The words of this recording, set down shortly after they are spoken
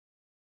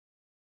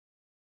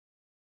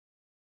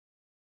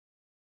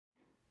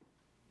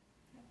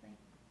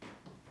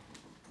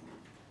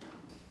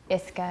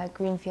Isca,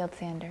 Greenfield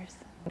Sanders.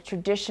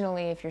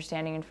 Traditionally, if you're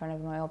standing in front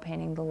of an oil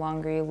painting, the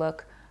longer you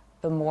look,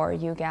 the more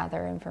you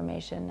gather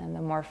information and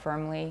the more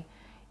firmly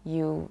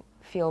you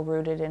feel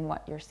rooted in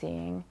what you're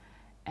seeing.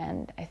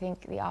 And I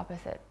think the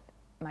opposite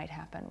might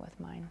happen with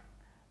mine,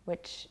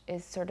 which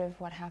is sort of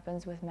what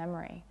happens with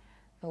memory.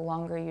 The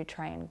longer you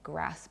try and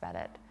grasp at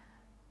it,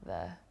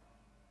 the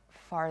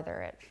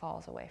farther it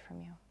falls away from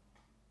you.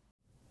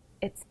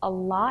 It's a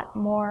lot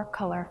more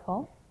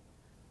colorful.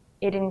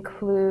 It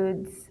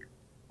includes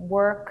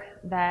work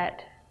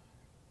that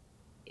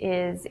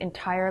is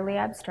entirely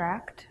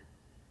abstract,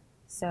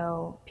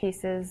 so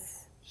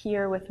pieces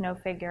here with no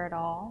figure at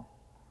all,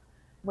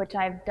 which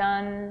I've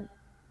done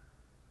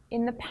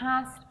in the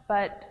past,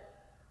 but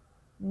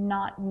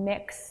not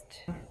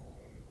mixed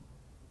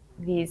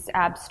these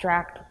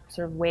abstract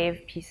sort of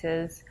wave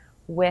pieces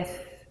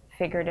with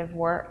figurative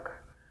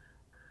work.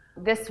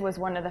 This was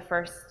one of the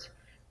first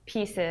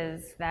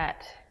pieces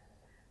that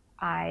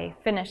I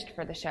finished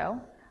for the show,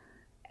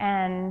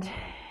 and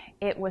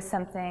it was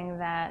something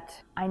that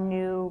I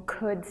knew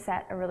could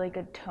set a really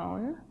good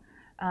tone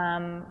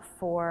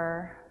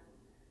for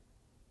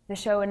the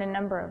show in a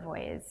number of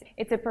ways.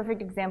 It's a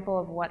perfect example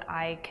of what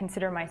I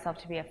consider myself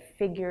to be, a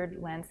figured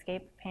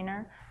landscape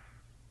painter.